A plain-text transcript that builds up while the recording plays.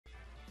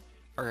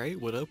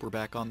Alright, what up? We're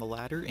back on the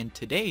ladder, and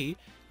today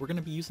we're going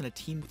to be using a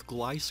team with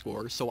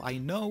GLISCOR. So I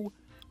know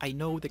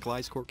that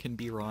GLISCOR can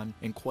be run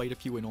in quite a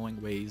few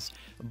annoying ways,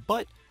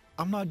 but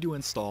I'm not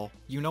doing stall.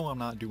 You know I'm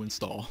not doing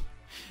stall.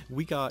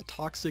 We got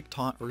Toxic,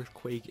 Taunt,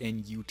 Earthquake,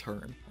 and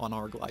U-Turn on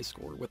our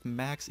GLISCOR with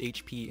max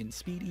HP and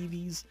speed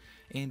EVs,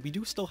 and we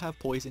do still have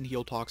Poison,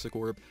 Heal, Toxic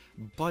Orb,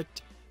 but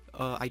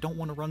I don't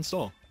want to run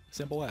stall.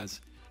 Simple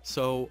as.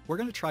 So we're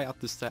going to try out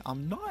this set.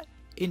 I'm not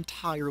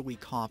entirely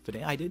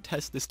confident. I did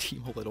test this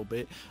team a little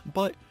bit,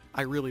 but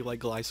I really like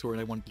GLISCOR and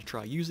I wanted to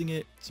try using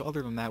it. So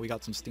other than that, we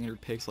got some standard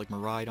picks like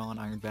miraidon,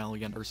 Iron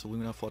Valiant,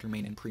 Ursaluna,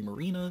 Fluttermane, and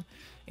Primarina.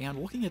 And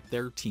looking at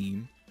their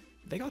team,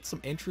 they got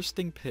some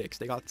interesting picks.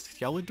 They got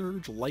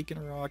Skeledirge,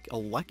 Lycanroc,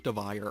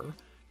 Electivire,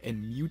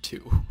 and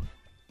Mewtwo.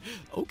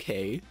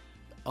 Okay.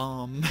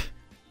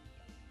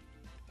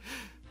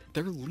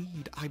 Their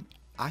lead,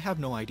 I have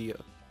no idea.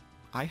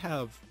 I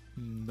have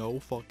no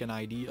fucking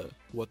idea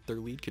what their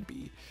lead could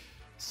be.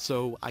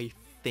 So I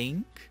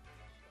think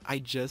I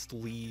just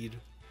lead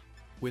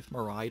with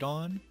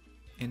Miraidon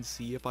and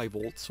see if I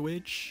Volt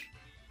Switch.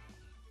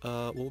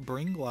 We'll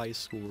bring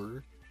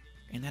GLISCOR,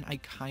 and then I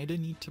kinda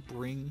need to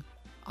bring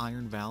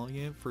Iron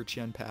Valiant for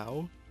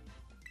Chien-Pao.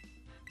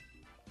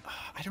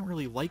 I don't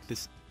really like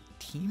this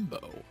team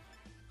though.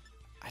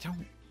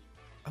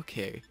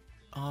 Okay.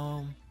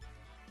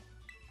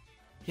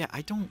 Yeah,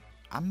 I don't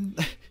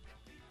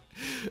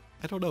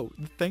know.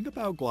 The thing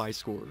about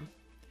GLISCOR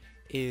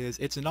is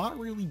it's not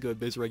really good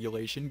this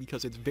regulation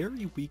because it's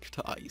very weak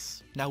to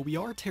ice. Now we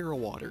are Terra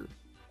Water,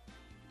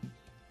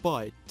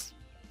 but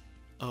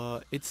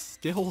it's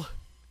still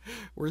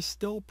we're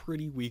still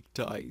pretty weak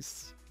to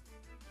ice,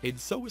 and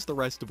so is the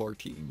rest of our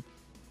team.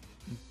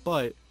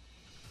 But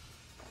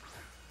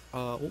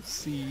we'll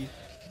see.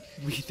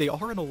 They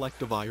are an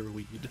Electivire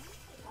lead,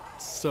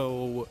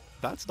 so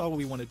that's not what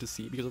we wanted to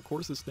see because of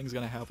course this thing's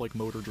gonna have like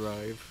Motor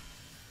Drive.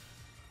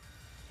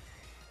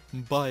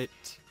 But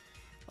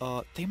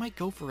they might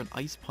go for an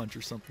Ice Punch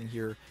or something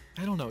here.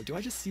 I don't know. Do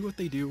I just see what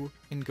they do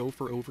and go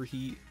for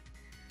Overheat?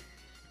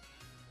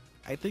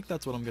 I think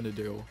that's what I'm gonna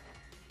do.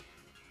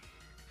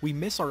 We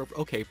miss our...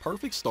 Okay,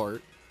 perfect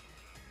start.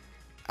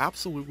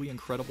 Absolutely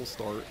incredible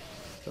start.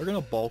 They're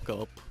gonna bulk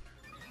up.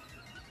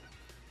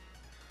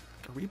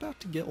 Are we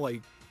about to get,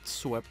 like,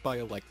 swept by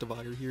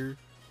Electivire here?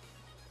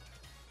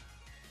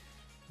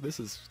 This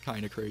is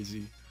kinda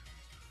crazy.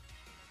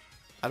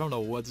 I don't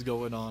know what's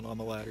going on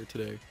the ladder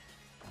today.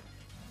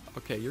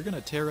 Okay, you're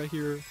gonna Terra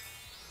here.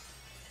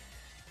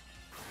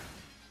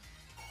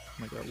 Oh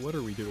my god, what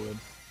are we doing?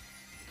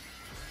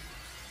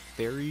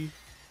 Fairy?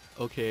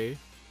 Okay.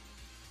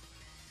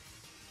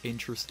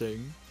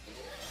 Interesting.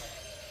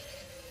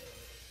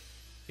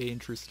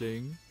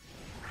 Interesting.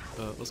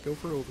 Let's go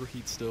for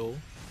Overheat still.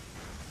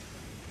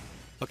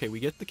 Okay, we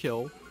get the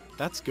kill.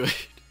 That's good.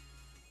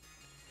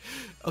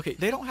 Okay,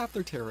 they don't have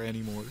their Terra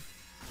anymore.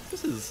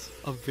 This is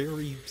a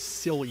very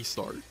silly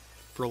start,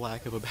 for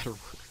lack of a better word.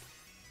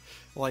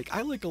 Like,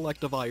 I like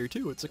Electivire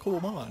too, it's a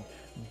cool mon,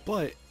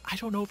 but I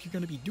don't know if you're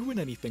going to be doing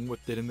anything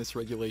with it in this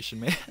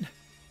regulation, man.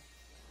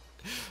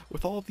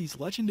 With all of these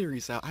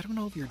legendaries out, I don't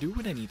know if you're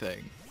doing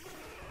anything.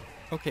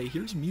 Okay,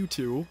 here's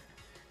Mewtwo.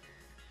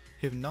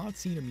 Have not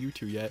seen a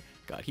Mewtwo yet.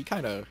 God, he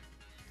kinda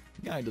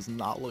does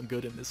not look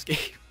good in this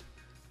game.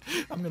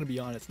 I'm gonna be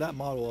honest, that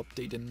model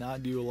update did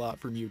not do a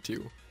lot for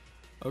Mewtwo.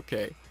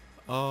 Okay,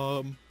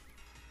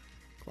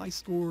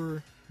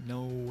 GLISCOR,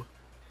 no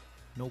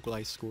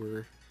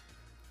GLISCOR.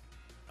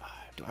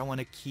 Do I want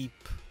to keep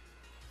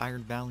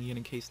Iron Valiant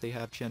in case they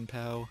have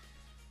Chien-Pao?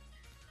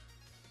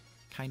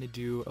 Kinda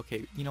do.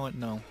 Okay, you know what?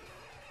 No.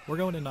 We're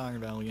going into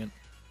Iron Valiant.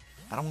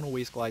 I don't want to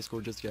waste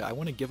GLISCOR just yet. I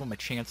want to give them a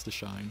chance to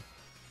shine.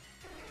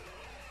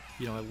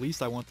 You know, at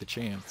least I want the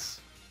chance.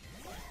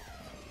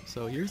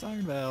 So here's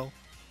Iron Val.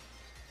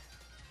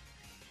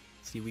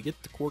 See, we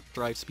get the Quark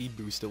Drive speed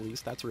boost at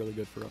least. That's really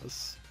good for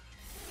us.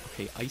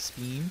 Okay, Ice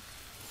Beam.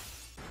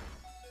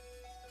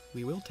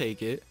 We will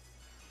take it.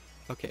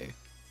 Okay.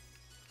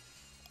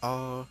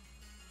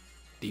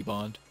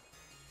 D-Bond.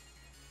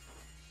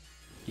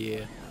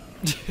 Yeah.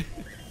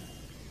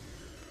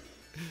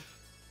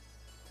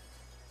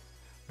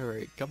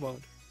 Alright, come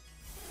on.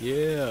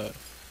 Yeah!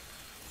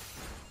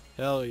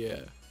 Hell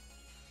yeah.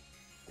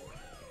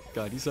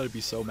 God, he's gotta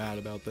be so mad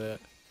about that.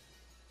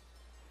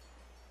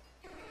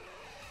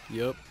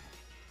 Yep.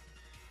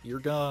 You're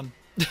gone.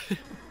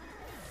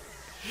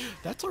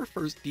 That's our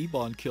first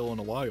D-Bond kill in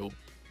a while.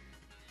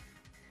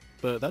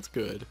 But that's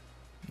good.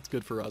 It's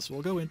good for us.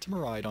 We'll go into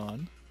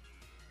Miraidon.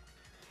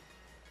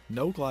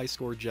 No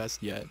GLISCOR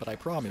just yet, but I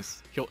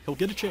promise he'll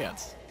get a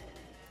chance.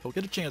 He'll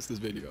get a chance this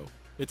video.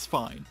 It's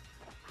fine.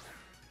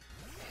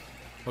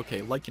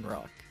 Okay,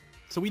 Lycanroc.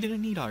 So we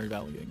didn't need Iron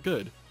Valiant.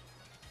 Good.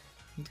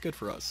 It's good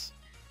for us.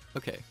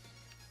 Okay.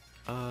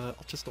 I'll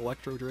just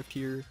Electro Drift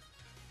here.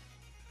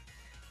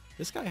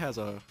 This guy has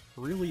a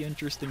really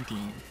interesting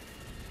team.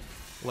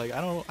 Like,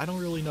 I don't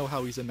really know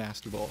how he's in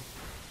Master Ball.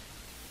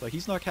 But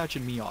he's not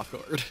catching me off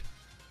guard.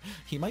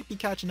 He might be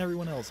catching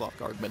everyone else off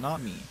guard, but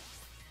not me.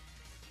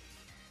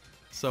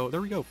 So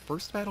there we go.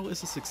 First battle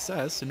is a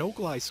success. No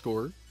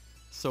GLISCOR.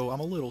 So I'm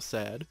a little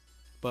sad.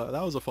 But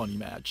that was a funny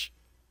match.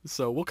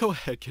 So we'll go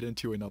ahead and get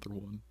into another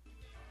one.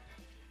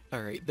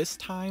 Alright, this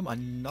time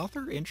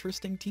another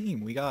interesting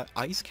team. We got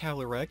Ice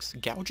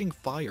Calyrex, Gouging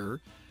Fire,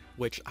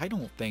 which I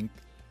don't think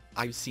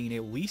I've seen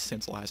at least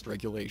since last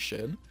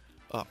regulation.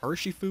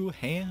 Urshifu,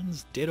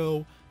 Hands,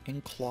 Ditto,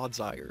 and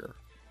Clodsire.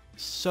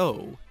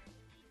 So,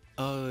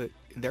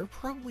 they're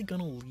probably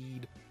gonna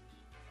lead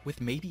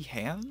with maybe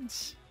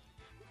Hands?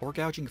 Or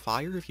Gouging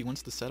Fire if he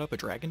wants to set up a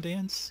Dragon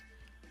Dance?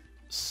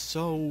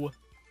 So,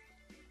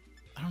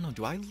 I don't know,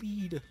 do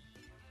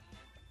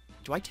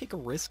I take a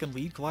risk and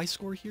lead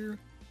GLISCOR here?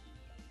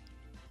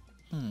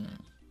 I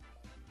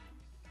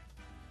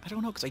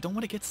don't know, because I don't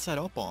want to get set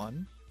up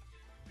on.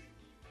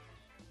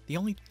 The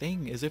only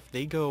thing is if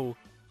they go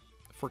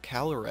for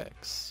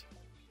Calyrex.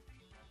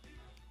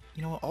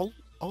 You know,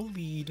 I'll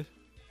lead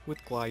with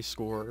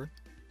GLISCOR,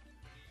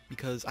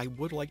 because I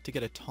would like to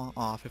get a taunt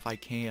off if I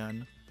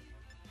can.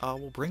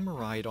 We'll bring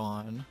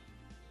miraidon.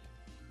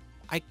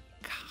 I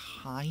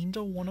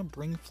kinda want to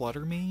bring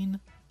Fluttermane.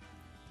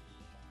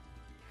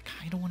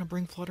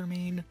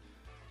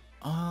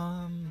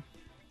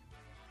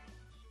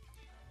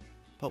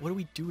 But what do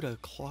we do to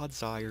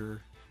Clodsire?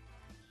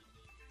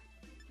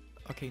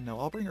 Okay, no,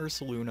 I'll bring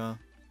Ursaluna.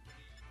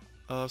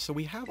 So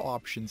we have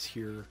options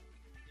here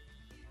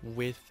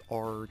with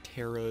our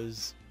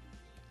Terras.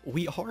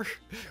 We're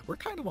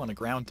kind of on a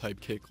ground type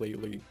kick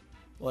lately.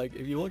 Like,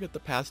 if you look at the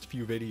past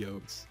few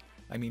videos,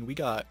 I mean, we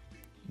got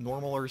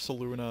normal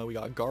Ursaluna, we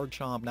got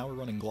Garchomp, now we're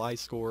running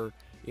GLISCOR,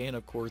 and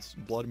of course,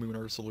 Blood Moon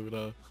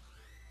Ursaluna.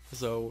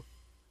 So,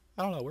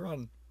 I don't know, we're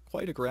on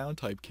quite a ground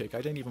type kick.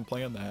 I didn't even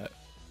plan that.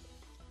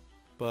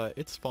 But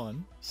it's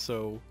fun,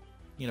 so,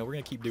 you know, we're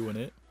gonna keep doing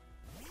it.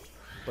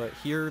 But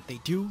here, they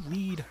do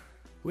lead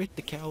with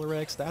the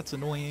Calyrex. That's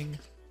annoying.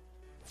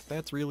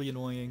 That's really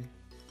annoying.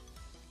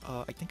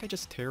 I think I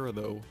just Terra,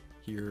 though,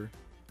 here.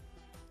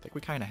 I think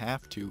we kind of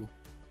have to.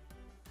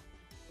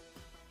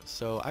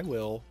 So, I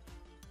will.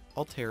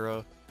 I'll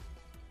Terra.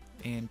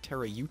 And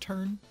Terra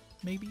U-turn,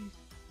 maybe?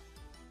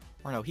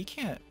 Or no, he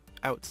can't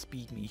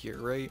outspeed me here,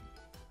 right?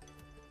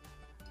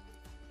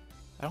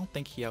 I don't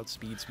think he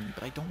outspeeds me,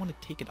 but I don't want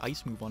to take an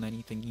ice move on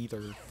anything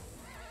either.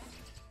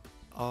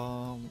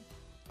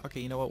 Okay,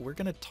 you know what? We're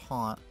gonna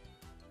taunt,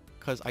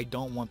 because I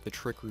don't want the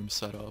Trick Room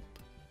set up.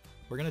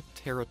 We're gonna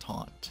Terra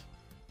Taunt.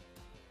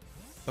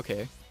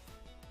 Okay.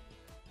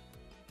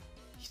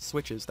 He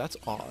switches. That's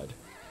odd.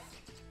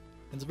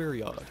 It's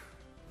very odd.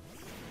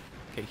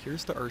 Okay,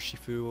 here's the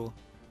Urshifu.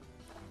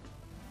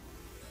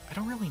 I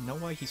don't really know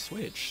why he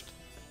switched.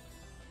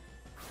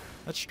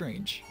 That's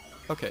strange.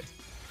 Okay.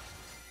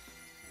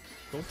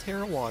 Go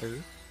Terra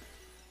Water.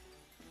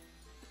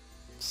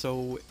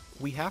 So,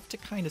 we have to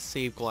kind of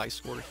save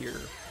GLISCOR here,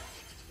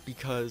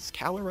 because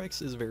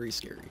Calyrex is very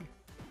scary.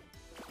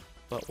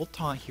 But we'll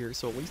taunt here,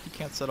 so at least he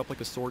can't set up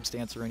like a Swords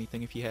Dance or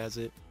anything if he has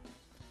it.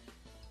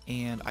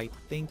 And I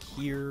think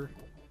here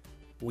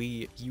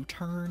we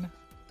U-turn.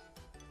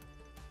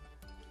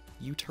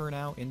 U-turn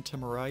out into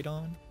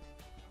Miraidon.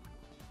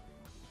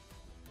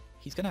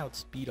 He's gonna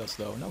outspeed us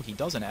though. No, he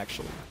doesn't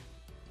actually.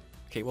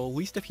 Okay, well at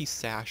least if he's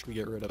sashed, we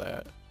get rid of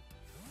that.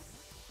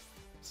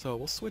 So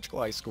we'll switch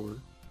GLISCOR.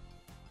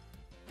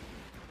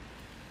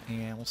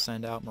 And we'll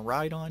send out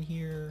Miraidon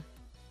here.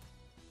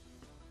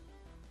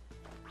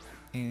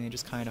 And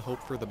just kind of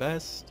hope for the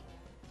best.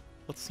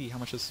 Let's see how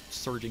much his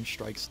Surging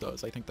Strikes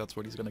does. I think that's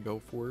what he's going to go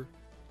for.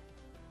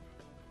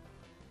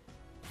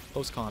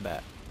 Close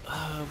combat.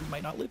 We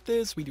might not live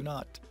this. We do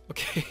not.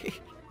 Okay.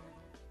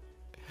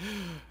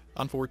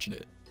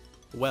 Unfortunate.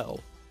 Well,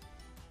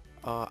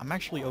 I'm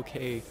actually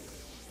okay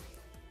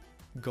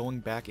going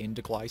back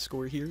into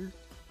GLISCOR here.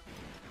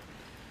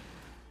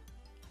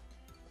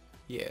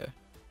 Yeah.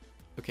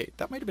 Okay,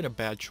 that might have been a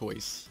bad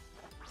choice,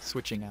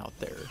 switching out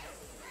there.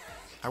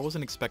 I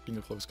wasn't expecting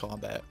a close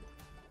combat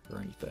or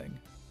anything.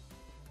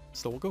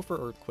 So we'll go for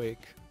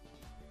Earthquake.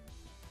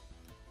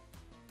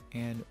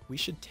 And we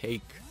should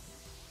take...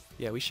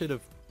 Yeah, we should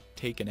have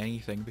taken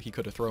anything that he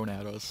could have thrown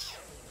at us.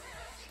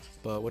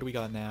 But what do we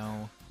got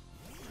now?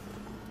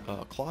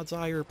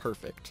 Clodsire,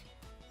 perfect.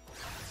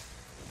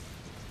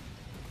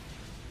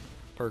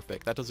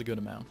 Perfect, that does a good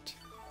amount.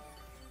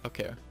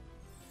 Okay.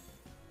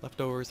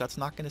 Leftovers, that's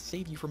not going to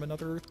save you from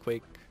another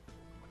Earthquake.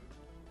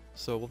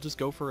 So we'll just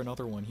go for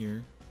another one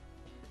here.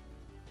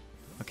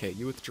 Okay,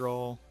 you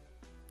withdraw.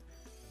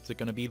 Is it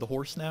going to be the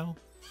horse now?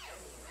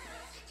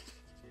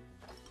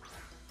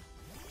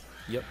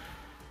 Yep.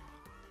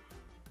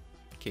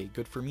 Okay,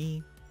 good for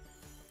me.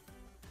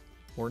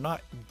 Or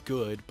not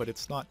good, but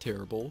it's not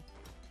terrible.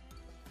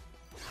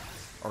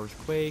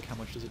 Earthquake, how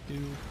much does it do?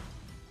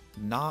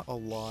 Not a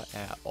lot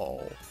at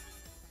all.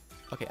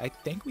 Okay, I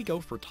think we go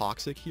for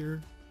Toxic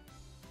here.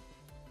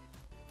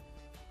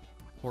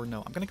 Or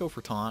no, I'm gonna go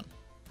for Taunt.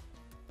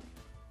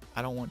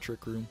 I don't want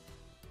Trick Room.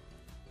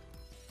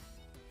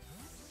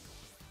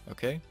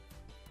 Okay.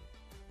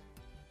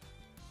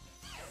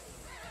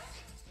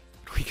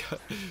 What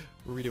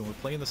are we doing? We're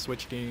playing the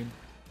Switch game.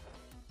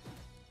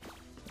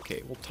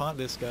 Okay, we'll taunt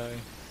this guy.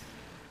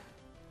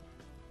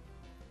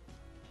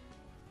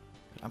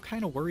 I'm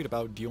kind of worried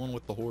about dealing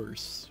with the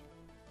horse.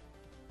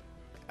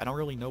 I don't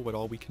really know what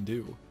all we can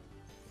do.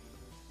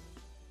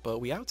 But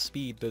we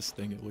outspeed this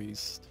thing at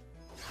least.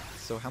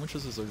 So how much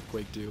does this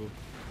earthquake do?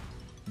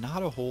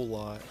 Not a whole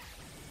lot.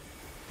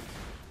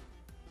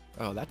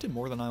 Oh, that did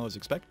more than I was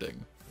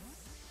expecting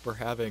for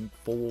having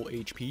full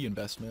HP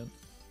investment.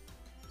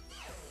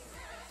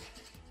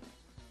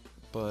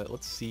 But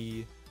let's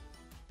see.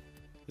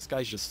 This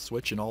guy's just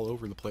switching all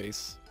over the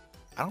place.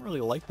 I don't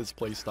really like this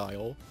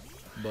playstyle,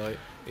 but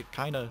it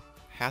kind of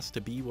has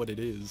to be what it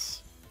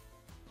is.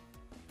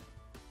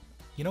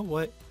 You know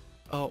what?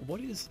 I'm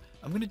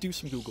gonna do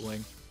some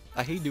Googling.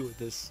 I hate doing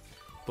this,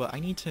 but I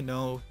need to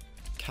know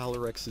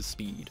Calorex's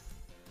speed.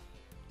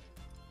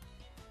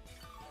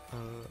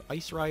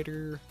 Ice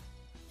Rider,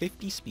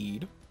 50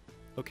 speed.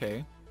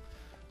 Okay.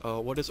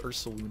 What is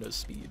Ursaluna's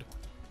speed?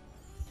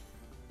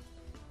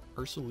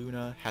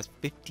 Ursaluna has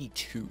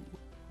 52.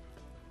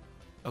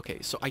 Okay,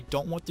 so I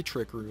don't want the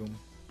Trick Room.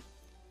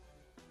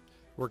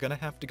 We're gonna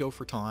have to go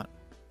for Taunt.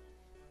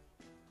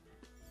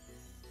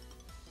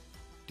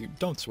 Dude,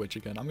 don't switch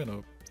again. I'm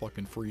gonna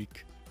fucking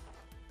freak.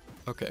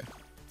 Okay.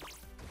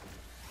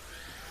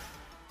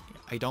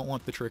 I don't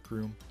want the Trick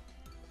Room.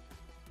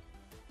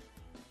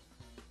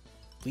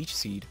 Leech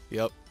Seed.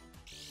 Yep.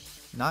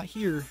 Not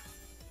here.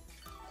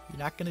 You're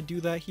not gonna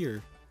do that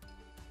here.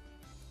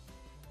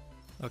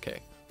 Okay.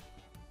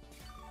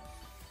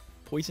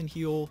 Poison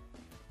Heal.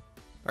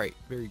 Alright,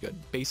 very good.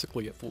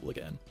 Basically at full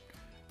again.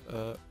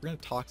 We're gonna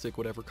Toxic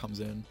whatever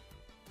comes in.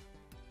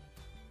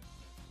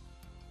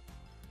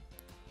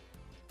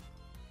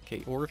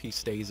 Okay, or if he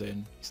stays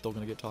in, he's still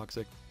gonna get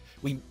Toxic.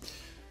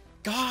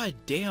 God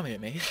damn it,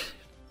 man.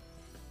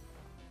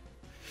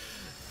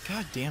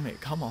 God damn it,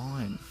 come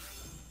on.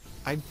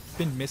 I've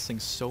been missing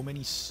so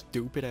many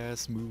stupid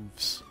ass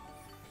moves.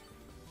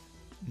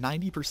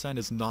 90%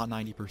 is not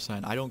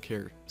 90%, I don't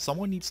care.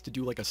 Someone needs to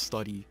do like a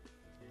study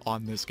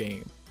on this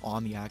game,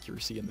 on the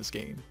accuracy in this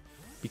game.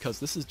 Because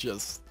this is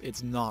just,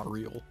 it's not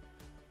real.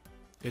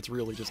 It's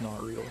really just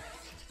not real.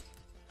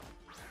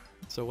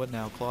 So what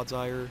now,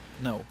 Clodsire?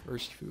 No,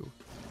 Urshifu.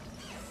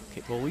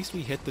 Okay, well at least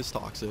we hit this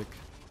Toxic.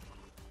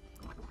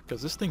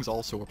 Because this thing's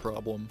also a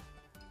problem.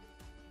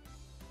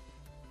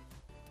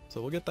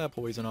 So we'll get that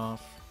poison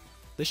off.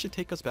 This should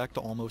take us back to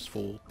almost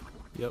full.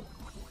 Yep.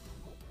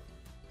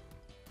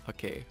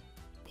 Okay.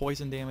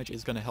 Poison damage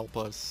is going to help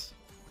us.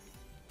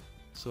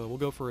 So we'll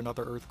go for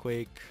another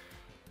Earthquake.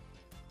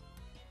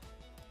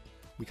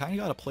 We kind of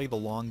got to play the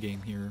long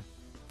game here.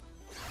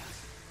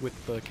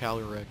 With the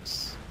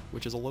Calyrex,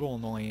 which is a little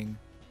annoying.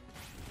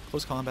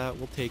 Close combat,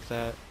 we'll take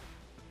that.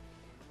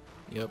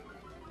 Yep.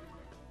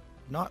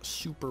 Not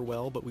super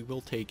well, but we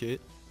will take it.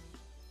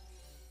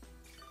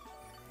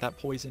 That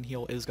Poison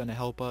Heal is going to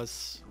help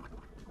us.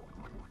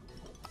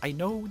 I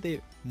know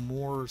that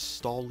more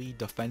stally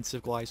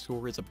defensive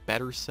Gliscor is a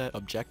better set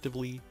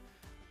objectively,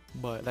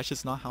 but that's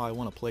just not how I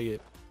want to play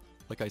it,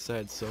 like I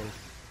said, so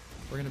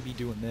we're going to be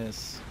doing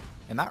this.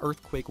 And that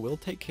Earthquake will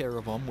take care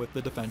of them with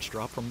the defense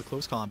drop from the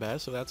close combat,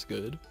 so that's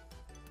good.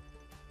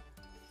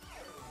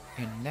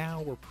 And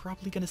now we're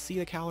probably going to see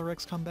the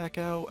Calyrex come back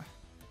out.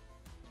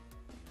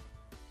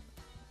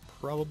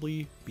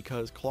 Probably,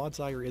 because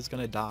Clodsire is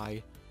going to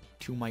die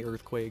to my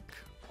Earthquake.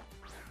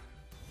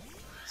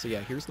 So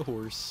yeah, here's the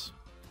horse.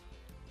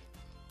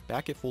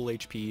 Back at full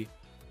HP.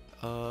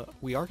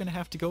 We are going to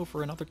have to go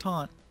for another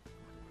taunt.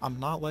 I'm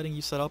not letting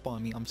you set up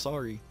on me, I'm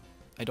sorry.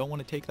 I don't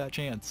want to take that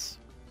chance.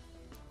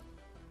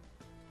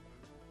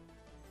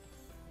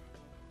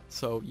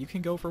 So you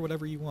can go for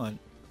whatever you want.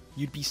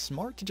 You'd be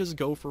smart to just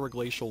go for a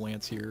Glacial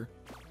Lance here.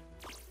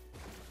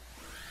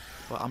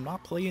 But I'm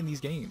not playing these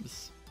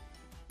games.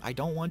 I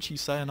don't want you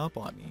setting up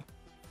on me.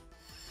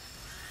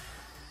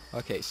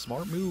 Okay,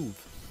 smart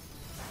move.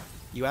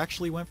 You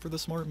actually went for the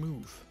smart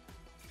move.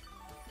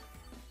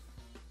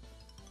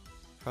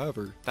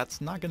 However,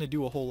 that's not going to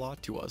do a whole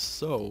lot to us,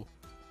 so...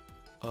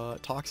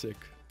 Toxic.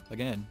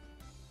 Again.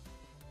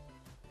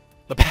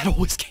 The battle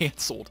was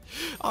cancelled.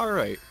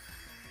 Alright.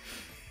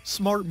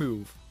 Smart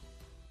move.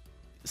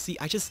 See,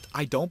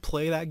 I don't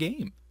play that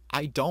game.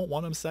 I don't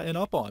want him setting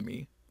up on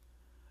me.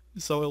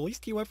 So at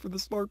least he went for the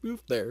smart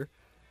move there.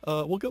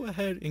 We'll go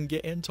ahead and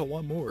get into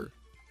one more.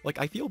 Like,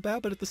 I feel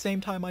bad, but at the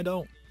same time, I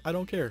don't. I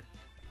don't care.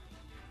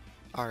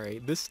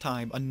 Alright, this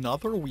time,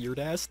 another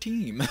weird-ass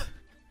team.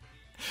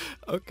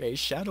 Okay,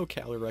 Shadow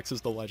Calyrex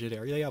is the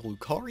legendary. They have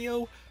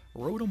Lucario,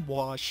 Rotom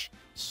Wash,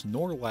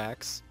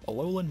 Snorlax,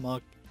 Alolan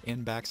Muck,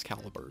 and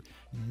Baxcalibur.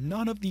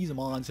 None of these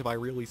mons have I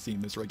really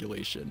seen this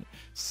regulation.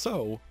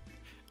 So,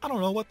 I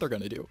don't know what they're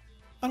gonna do.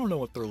 I don't know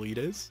what their lead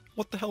is.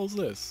 What the hell is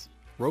this?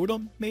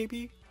 Rotom,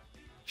 maybe?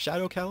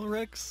 Shadow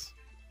Calyrex?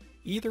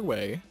 Either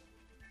way.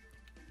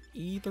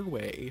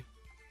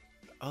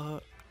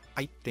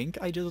 I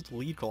think I just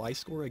lead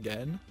Gliscor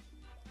again.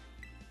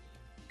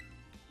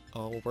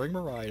 I'll bring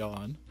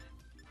Miraidon.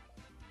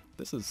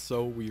 This is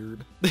so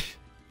weird. This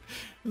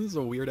is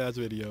a weird ass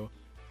video.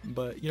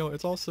 But, you know,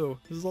 this is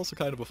also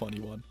kind of a funny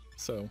one.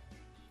 So,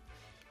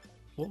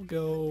 we'll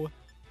go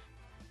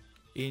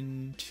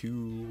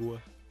into...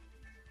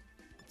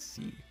 Let's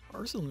see.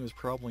 Arsenal is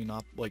probably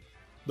not, like,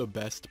 the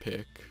best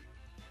pick.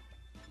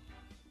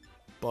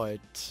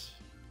 But...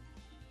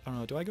 I don't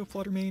know, do I go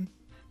Flutter Mane?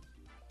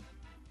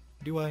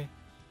 Do I? I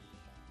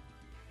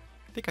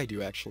think I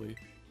do, actually.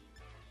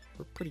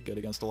 We're pretty good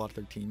against a lot of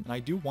their team, and I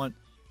do want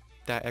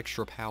that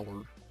extra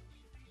power.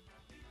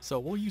 So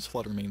we'll use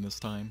Flutter Mane this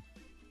time.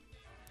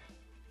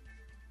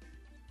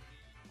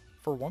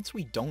 For once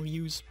we don't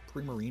use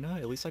Primarina,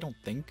 at least I don't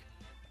think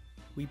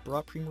we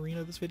brought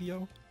Primarina this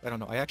video. I don't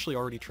know, I actually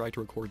already tried to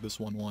record this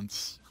one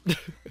once.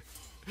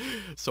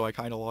 So I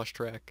kinda lost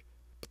track.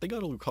 But they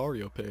got a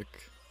Lucario pick.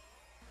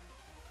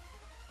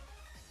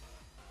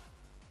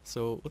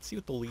 So let's see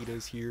what the lead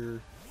is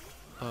here.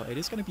 It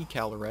is gonna be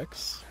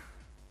Calyrex.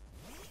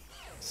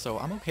 So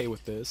I'm okay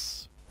with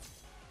this.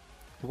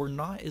 We're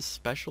not as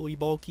specially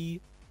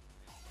bulky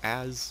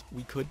as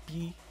we could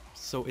be,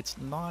 so it's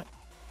not,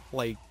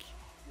 like,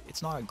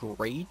 it's not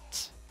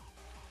great,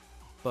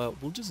 but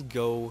we'll just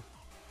go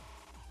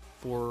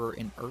for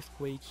an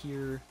Earthquake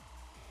here.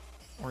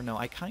 Or no,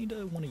 I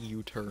kinda want a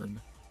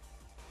U-turn.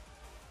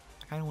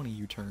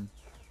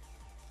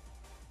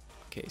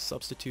 Okay,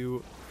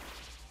 substitute.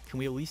 Can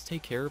we at least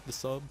take care of the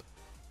sub?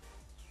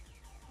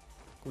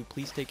 Can we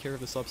please take care of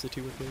the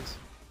substitute with this?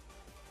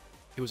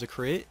 It was a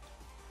crit?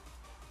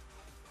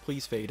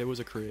 Please fade, it was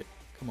a crit.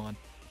 Come on.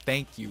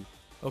 Thank you.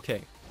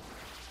 Okay.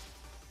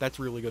 That's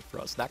really good for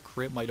us. That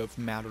crit might have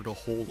mattered a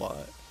whole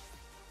lot.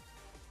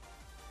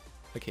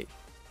 Okay,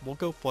 we'll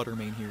go Flutter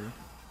Mane here.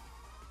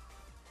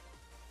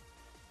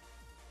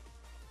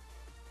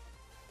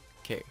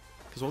 Okay,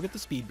 because we'll get the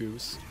speed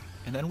boost,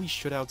 and then we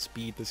should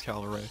outspeed this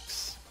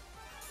Calyrex.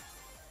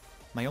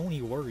 My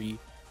only worry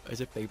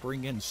is if they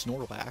bring in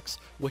Snorlax,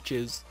 which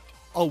is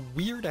a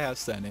weird-ass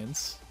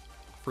sentence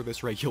for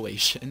this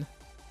regulation.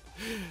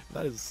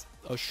 That is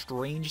a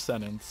strange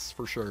sentence,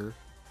 for sure.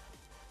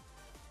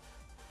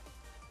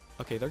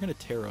 Okay, they're gonna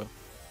Terra.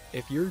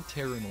 If you're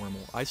Terra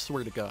normal, I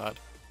swear to God,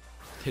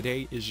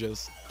 today is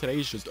just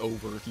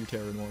over if you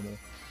Terra normal.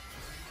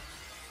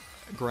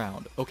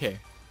 Ground. Okay.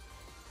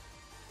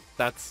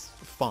 That's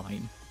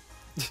fine.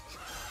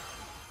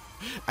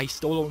 I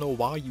still don't know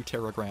why you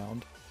Terra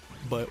Ground,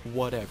 but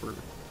whatever.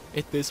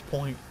 At this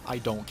point, I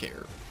don't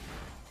care.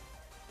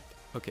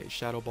 Okay,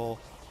 Shadow Ball.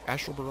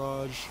 Astral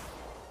Barrage.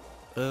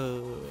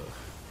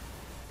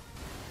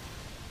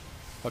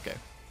 Okay.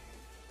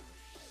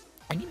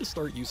 I need to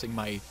start using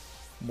my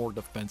more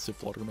defensive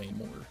Flutter Mane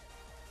more.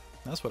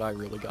 That's what I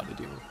really gotta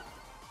do.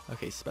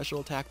 Okay, special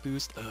attack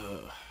boost.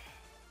 At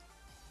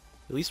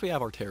least we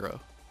have our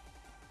Terra.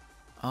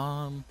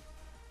 God,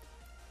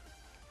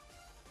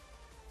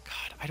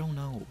 I don't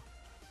know.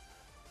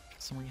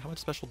 How much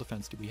special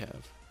defense do we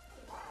have?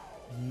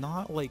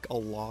 Not like a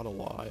lot.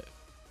 I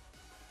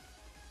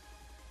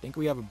think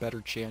we have a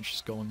better chance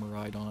just going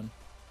Miraidon.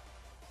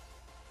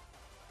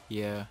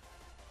 Yeah.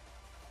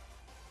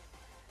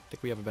 I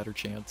think we have a better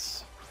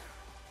chance.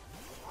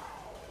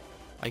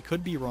 I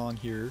could be wrong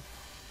here,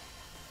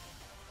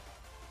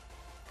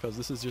 because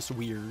this is just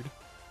weird.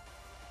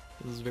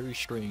 This is very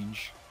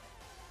strange.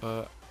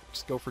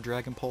 Just go for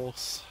Dragon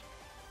Pulse.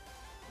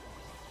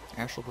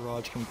 Astral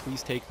Barrage, can we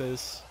please take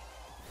this?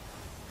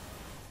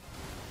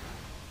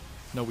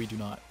 No, we do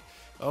not.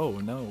 Oh,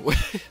 no.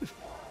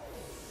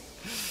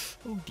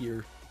 Oh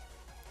dear.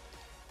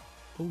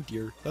 Oh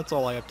dear. That's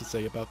all I have to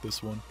say about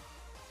this one.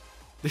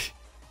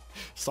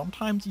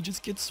 Sometimes you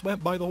just get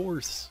swept by the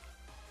horse.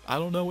 I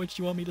don't know what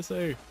you want me to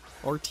say.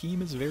 Our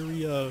team is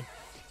very,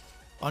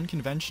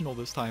 unconventional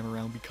this time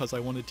around because I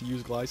wanted to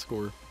use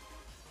GLISCOR.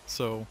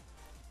 So,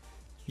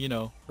 you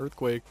know,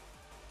 Earthquake.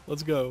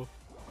 Let's go.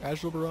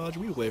 Astral Barrage,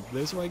 we lived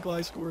this, right,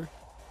 GLISCOR?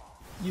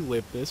 You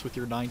lived this with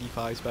your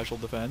 95 special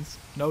defense.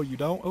 No, you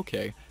don't?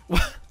 Okay.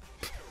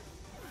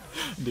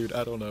 Dude,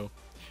 I don't know.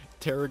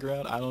 Terra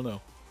Ground, I don't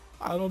know.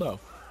 I don't know.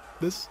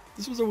 This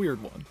was a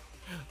weird one.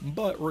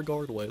 But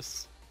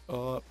regardless,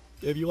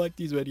 if you like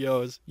these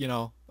videos, you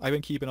know, I've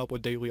been keeping up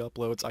with daily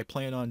uploads. I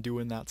plan on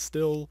doing that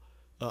still.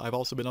 I've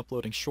also been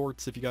uploading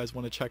shorts if you guys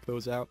want to check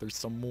those out. There's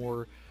some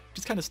more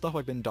just kind of stuff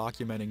I've been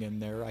documenting in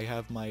there. I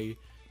have my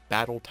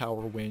Battle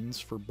Tower wins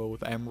for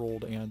both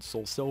Emerald and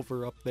Soul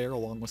Silver up there,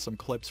 along with some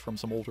clips from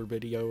some older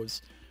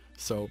videos.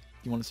 So if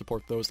you want to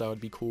support those, that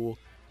would be cool.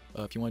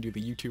 If you want to do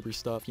the YouTuber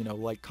stuff, you know,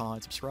 like,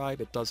 comment, subscribe.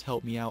 It does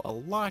help me out a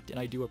lot, and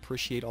I do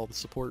appreciate all the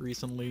support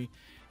recently.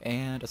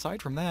 And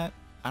aside from that,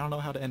 I don't know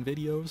how to end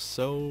videos,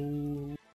 so